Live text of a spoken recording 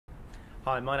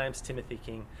Hi, my name's Timothy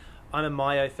King. I'm a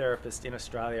myotherapist in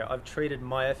Australia. I've treated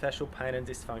myofascial pain and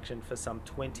dysfunction for some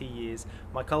 20 years.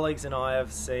 My colleagues and I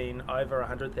have seen over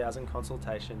 100,000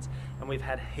 consultations, and we've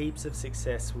had heaps of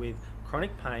success with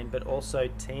chronic pain, but also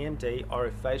TMD,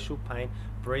 orofacial pain,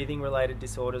 breathing related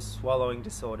disorders, swallowing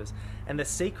disorders. And the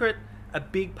secret, a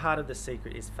big part of the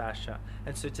secret, is fascia.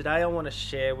 And so today I want to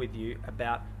share with you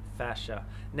about fascia.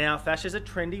 Now, fascia is a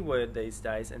trendy word these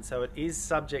days, and so it is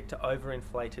subject to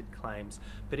overinflated claims.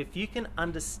 But if you can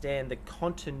understand the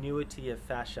continuity of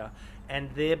fascia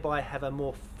and thereby have a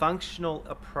more functional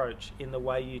approach in the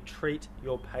way you treat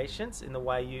your patients, in the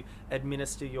way you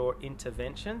administer your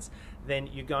interventions, then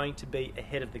you're going to be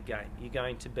ahead of the game. You're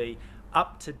going to be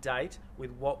up to date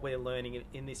with what we're learning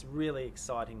in this really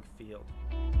exciting field.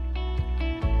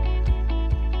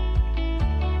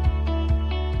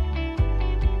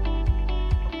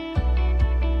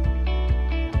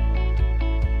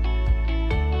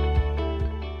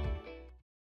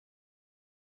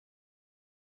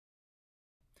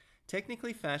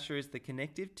 Technically, fascia is the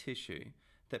connective tissue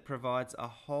that provides a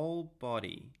whole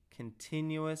body,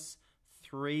 continuous,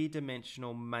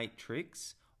 three-dimensional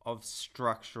matrix of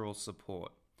structural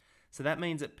support. So that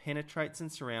means it penetrates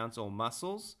and surrounds all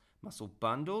muscles, muscle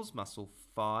bundles, muscle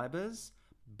fibers,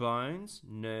 bones,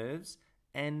 nerves,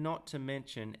 and not to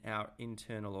mention our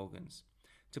internal organs.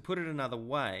 To put it another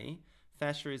way,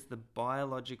 fascia is the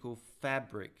biological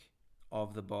fabric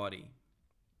of the body.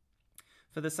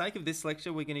 For the sake of this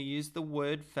lecture, we're going to use the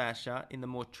word fascia in the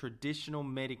more traditional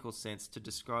medical sense to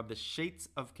describe the sheets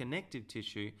of connective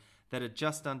tissue that are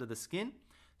just under the skin,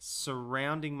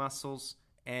 surrounding muscles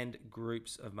and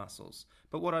groups of muscles.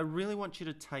 But what I really want you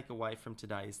to take away from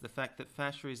today is the fact that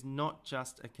fascia is not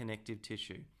just a connective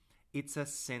tissue. It's a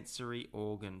sensory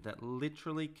organ that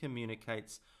literally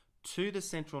communicates to the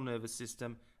central nervous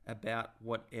system about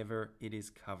whatever it is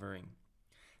covering.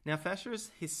 Now, fascia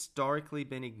has historically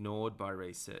been ignored by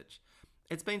research.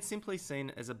 It's been simply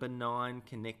seen as a benign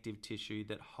connective tissue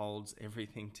that holds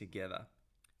everything together.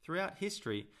 Throughout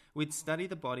history, we'd study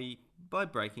the body by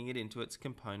breaking it into its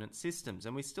component systems,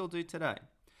 and we still do today.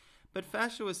 But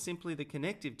fascia was simply the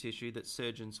connective tissue that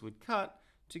surgeons would cut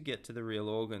to get to the real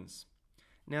organs.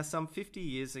 Now, some 50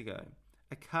 years ago,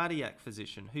 a cardiac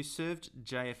physician who served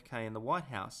JFK in the White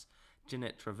House,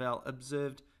 Jeanette Travell,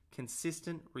 observed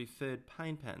consistent referred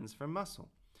pain patterns from muscle.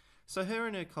 So her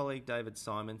and her colleague David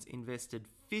Simons invested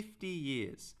 50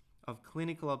 years of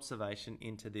clinical observation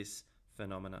into this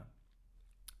phenomena.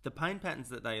 The pain patterns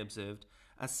that they observed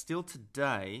are still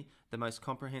today the most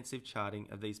comprehensive charting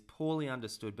of these poorly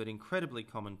understood but incredibly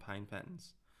common pain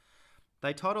patterns.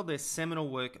 They titled their seminal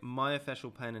work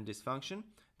Myofascial Pain and Dysfunction,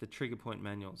 the Trigger Point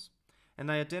Manuals, and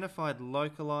they identified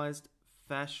localized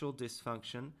fascial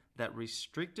dysfunction that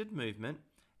restricted movement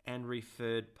and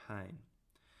referred pain.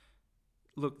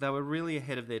 Look, they were really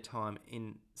ahead of their time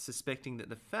in suspecting that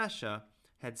the fascia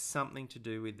had something to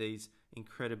do with these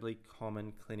incredibly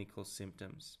common clinical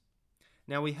symptoms.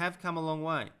 Now, we have come a long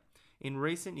way. In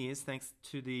recent years, thanks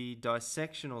to the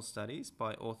dissectional studies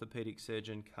by orthopedic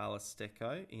surgeon Carlo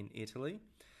Stecco in Italy,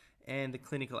 and the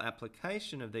clinical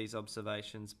application of these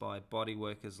observations by body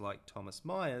workers like Thomas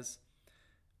Myers,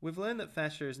 we've learned that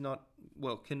fascia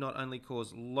can not only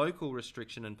cause local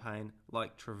restriction and pain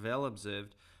like Travell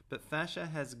observed, but fascia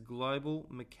has global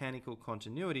mechanical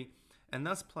continuity and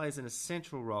thus plays an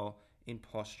essential role in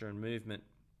posture and movement.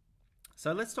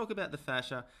 So let's talk about the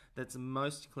fascia that's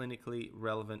most clinically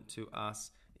relevant to us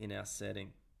in our setting.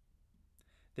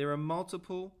 There are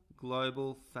multiple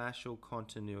global fascial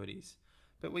continuities,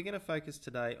 but we're going to focus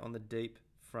today on the deep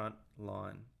front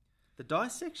line. The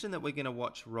dissection that we're going to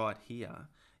watch right here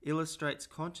illustrates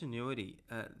continuity,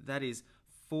 that is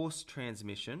force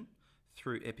transmission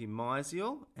through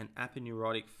epimysial and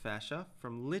aponeurotic fascia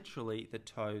from literally the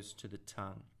toes to the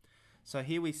tongue. So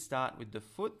here we start with the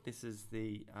foot. This is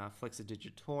the flexor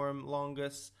digitorum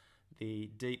longus, the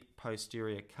deep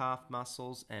posterior calf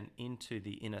muscles and into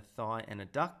the inner thigh and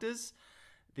adductors.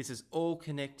 This is all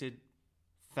connected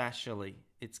fascially.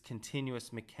 It's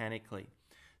continuous mechanically.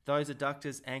 Those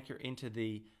adductors anchor into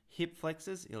the hip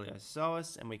flexors,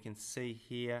 iliopsoas, and we can see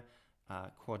here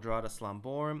quadratus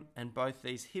lumborum, and both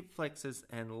these hip flexors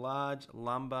and large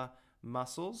lumbar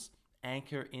muscles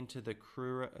anchor into the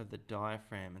crura of the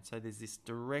diaphragm. And so there's this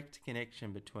direct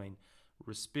connection between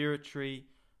respiratory,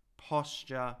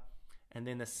 posture, and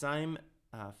then the same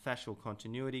fascial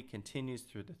continuity continues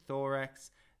through the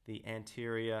thorax, the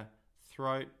anterior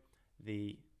throat,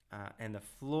 and the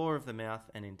floor of the mouth,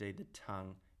 and indeed the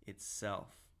tongue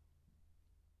itself.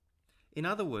 In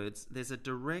other words, there's a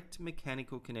direct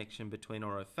mechanical connection between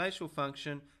orofacial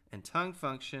function and tongue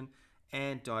function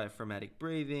and diaphragmatic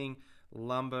breathing,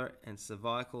 lumbar and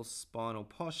cervical spinal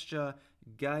posture,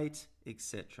 gait,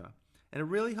 etc. And it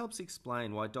really helps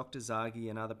explain why Dr. Zaghi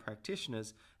and other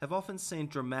practitioners have often seen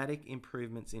dramatic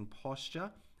improvements in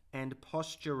posture and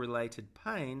posture-related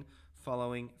pain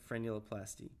following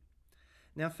frenuloplasty.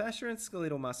 Now, fascia and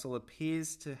skeletal muscle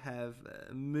appears to have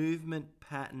movement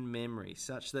pattern memory,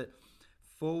 such that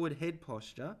forward head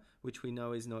posture, which we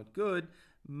know is not good,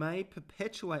 may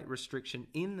perpetuate restriction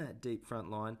in that deep front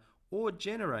line or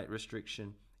generate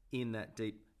restriction in that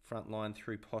deep front line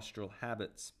through postural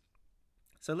habits.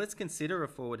 So let's consider a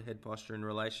forward head posture in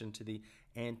relation to the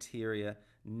anterior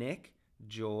neck,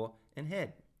 jaw, and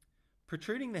head.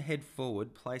 Protruding the head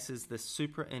forward places the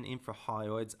supra and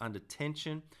infrahyoids under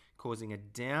tension, causing a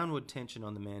downward tension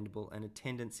on the mandible and a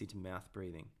tendency to mouth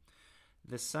breathing.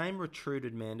 The same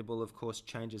retruded mandible, of course,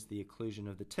 changes the occlusion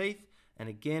of the teeth, and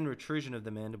again, retrusion of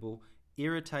the mandible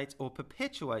irritates or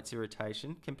perpetuates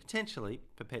irritation, can potentially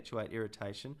perpetuate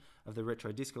irritation of the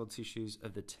retrodiscal tissues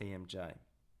of the TMJ.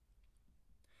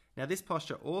 Now, this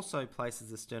posture also places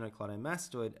the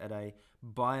sternocleidomastoid at a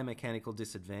biomechanical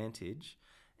disadvantage,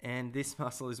 and this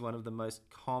muscle is one of the most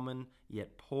common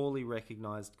yet poorly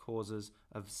recognized causes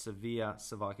of severe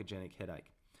cervicogenic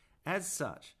headache. As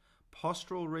such,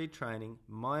 postural retraining,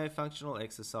 myofunctional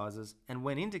exercises, and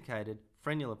when indicated,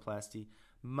 frenuloplasty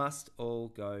must all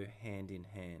go hand in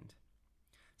hand.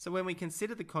 So when we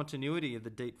consider the continuity of the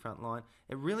deep front line,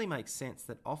 it really makes sense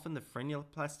that often the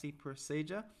frenuloplasty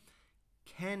procedure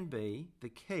can be the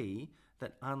key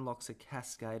that unlocks a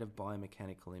cascade of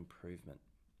biomechanical improvement.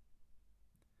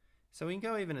 So we can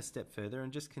go even a step further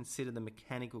and just consider the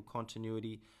mechanical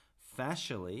continuity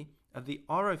fascially of the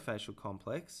orofacial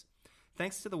complex.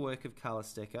 Thanks to the work of Carla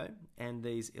Stecco and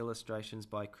these illustrations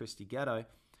by Christy Gatto,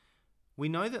 we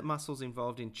know that muscles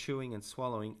involved in chewing and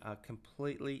swallowing are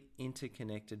completely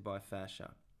interconnected by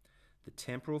fascia. The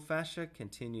temporal fascia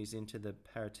continues into the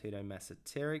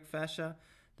parotid-masseteric fascia.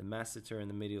 The masseter and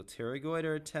the medial pterygoid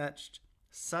are attached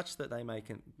such that they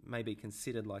may be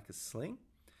considered like a sling.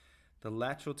 The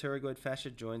lateral pterygoid fascia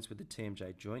joins with the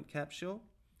TMJ joint capsule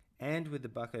and with the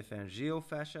buccopharyngeal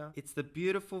fascia. It's the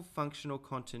beautiful functional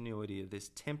continuity of this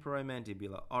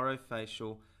temporomandibular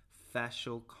orofacial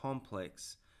fascial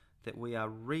complex that we are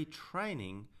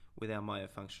retraining with our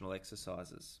myofunctional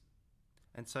exercises.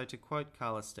 And so, to quote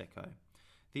Carla Stecco,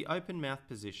 the open mouth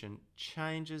position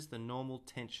changes the normal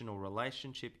tensional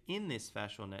relationship in this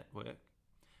fascial network,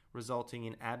 resulting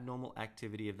in abnormal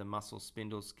activity of the muscle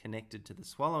spindles connected to the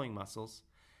swallowing muscles,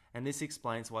 and this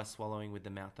explains why swallowing with the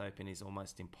mouth open is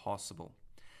almost impossible.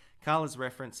 Carla's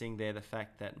referencing there the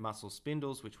fact that muscle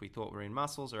spindles, which we thought were in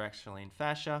muscles, are actually in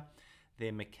fascia.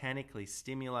 They're mechanically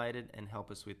stimulated and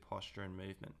help us with posture and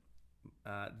movement.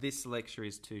 This lecture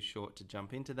is too short to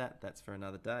jump into that. That's for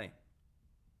another day.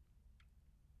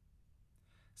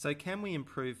 So can we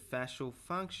improve fascial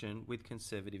function with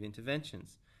conservative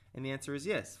interventions? And the answer is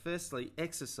yes. Firstly,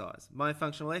 exercise.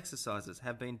 Myofunctional exercises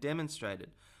have been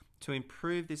demonstrated to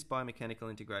improve this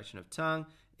biomechanical integration of tongue,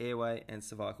 airway, and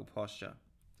cervical posture.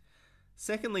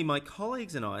 Secondly, my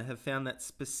colleagues and I have found that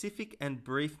specific and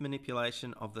brief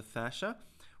manipulation of the fascia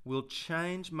will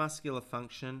change muscular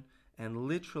function and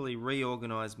literally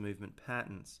reorganize movement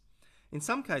patterns. In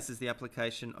some cases, the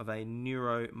application of a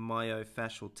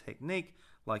neuromyofascial technique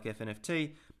like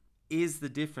FNFT is the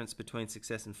difference between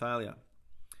success and failure.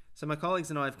 So my colleagues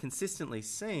and I have consistently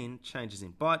seen changes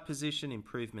in bite position,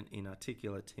 improvement in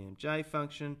articular TMJ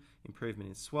function, improvement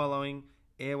in swallowing,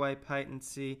 airway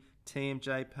patency,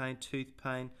 TMJ pain, tooth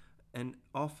pain, and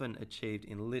often achieved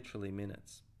in literally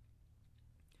minutes.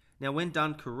 Now, when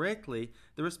done correctly,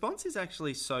 the response is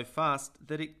actually so fast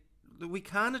that we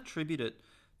can't attribute it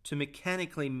to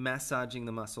mechanically massaging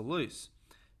the muscle loose.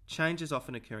 Changes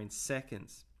often occur in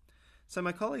seconds. So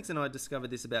my colleagues and I discovered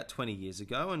this about 20 years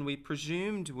ago, and we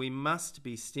presumed we must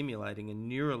be stimulating a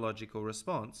neurological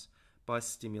response by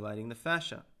stimulating the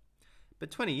fascia.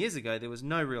 But 20 years ago, there was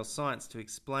no real science to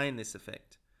explain this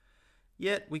effect.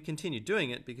 Yet we continued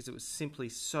doing it because it was simply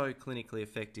so clinically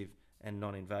effective and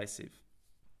non-invasive.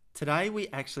 Today, we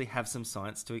actually have some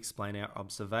science to explain our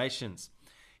observations.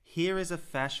 Here is a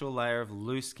fascial layer of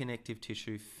loose connective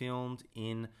tissue filmed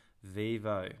in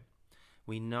vivo.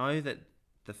 We know that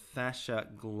the fascia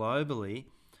globally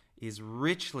is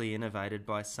richly innervated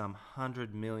by some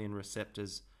 100 million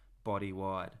receptors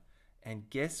body-wide. And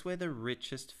guess where the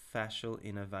richest fascial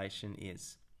innervation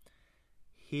is?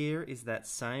 Here is that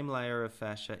same layer of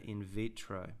fascia in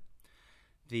vitro.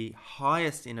 The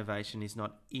highest innervation is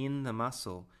not in the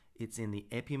muscle, it's in the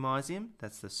epimysium,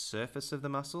 that's the surface of the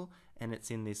muscle, and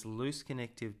it's in this loose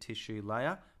connective tissue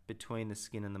layer between the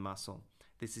skin and the muscle.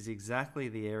 This is exactly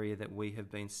the area that we have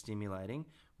been stimulating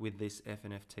with this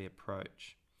FNFT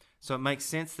approach. So it makes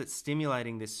sense that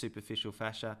stimulating this superficial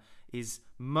fascia is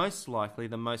most likely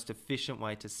the most efficient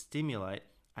way to stimulate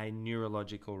a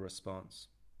neurological response.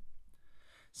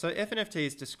 So FNFT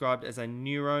is described as a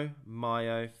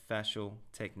neuromyofascial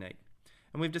technique.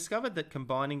 And we've discovered that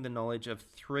combining the knowledge of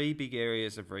three big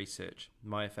areas of research,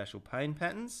 myofascial pain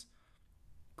patterns,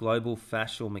 global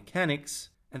fascial mechanics,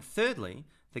 and thirdly,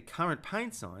 the current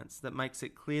pain science, that makes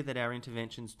it clear that our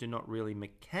interventions do not really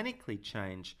mechanically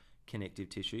change connective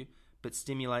tissue, but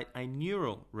stimulate a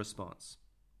neural response.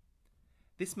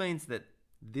 This means that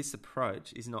this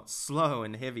approach is not slow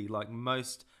and heavy like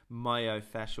most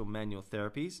myofascial manual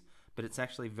therapies, but it's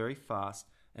actually very fast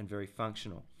and very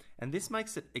functional. And this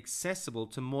makes it accessible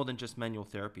to more than just manual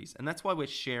therapies. And that's why we're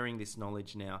sharing this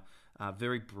knowledge now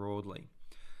very broadly.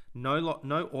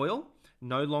 No oil,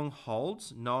 no long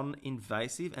holds,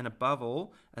 non-invasive, and above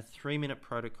all, a 3-minute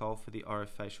protocol for the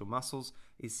orofacial muscles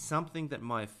is something that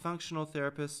myofunctional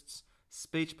therapists,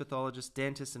 speech pathologists,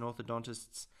 dentists, and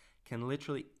orthodontists can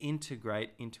literally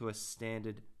integrate into a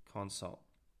standard consult.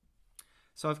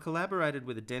 So I've collaborated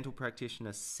with a dental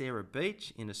practitioner, Sarah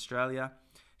Beach, in Australia.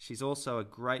 She's also a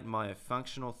great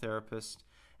myofunctional therapist,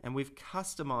 and we've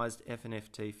customized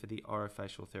FNFT for the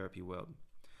orofacial therapy world.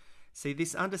 See,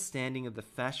 this understanding of the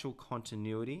fascial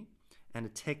continuity and a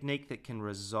technique that can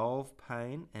resolve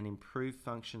pain and improve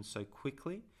function so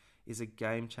quickly is a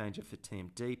game changer for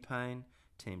TMD pain,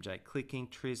 TMJ clicking,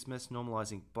 trismus,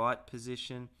 normalizing bite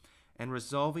position, and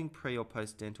resolving pre or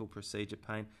post dental procedure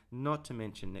pain, not to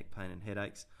mention neck pain and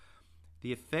headaches.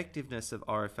 The effectiveness of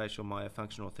orofacial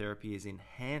myofunctional therapy is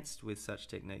enhanced with such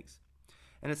techniques.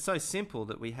 And it's so simple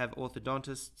that we have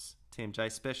orthodontists,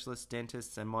 TMJ specialists,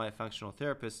 dentists, and myofunctional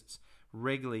therapists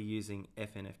regularly using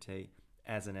FNFT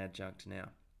as an adjunct now.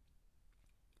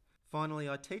 Finally,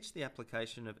 I teach the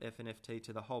application of FNFT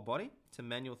to the whole body to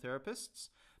manual therapists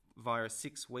via a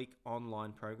 6-week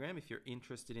online program. If you're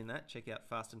interested in that, check out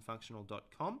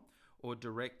fastandfunctional.com or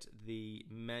direct the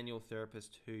manual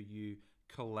therapist who you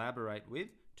collaborate with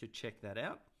to check that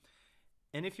out.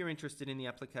 And if you're interested in the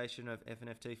application of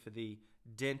FNFT for the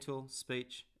dental,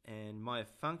 speech, and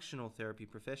myofunctional therapy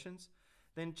professions,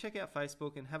 then check out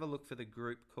Facebook and have a look for the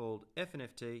group called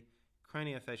FNFT,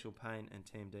 Craniofacial Pain and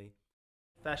TMD.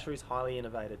 Fascia is highly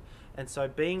innervated, and so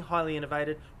being highly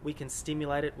innervated, we can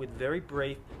stimulate it with very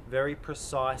brief, very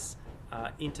precise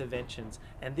interventions,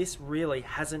 and this really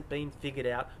hasn't been figured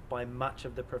out by much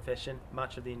of the profession,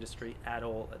 much of the industry at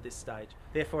all at this stage.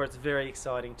 Therefore, it's very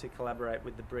exciting to collaborate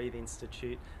with the Breathe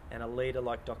Institute and a leader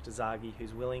like Dr. Zaghi,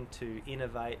 who's willing to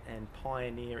innovate and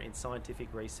pioneer in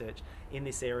scientific research in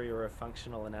this area of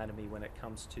functional anatomy when it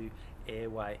comes to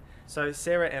airway. So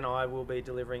Sarah and I will be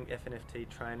delivering FNFT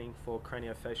training for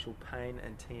craniofacial pain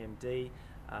and TMD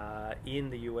in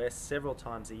the US several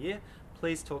times a year.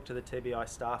 Please talk to the TBI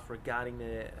staff regarding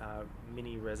their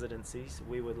mini residencies.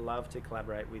 We would love to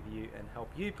collaborate with you and help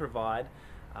you provide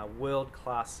a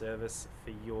world-class service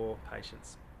for your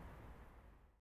patients.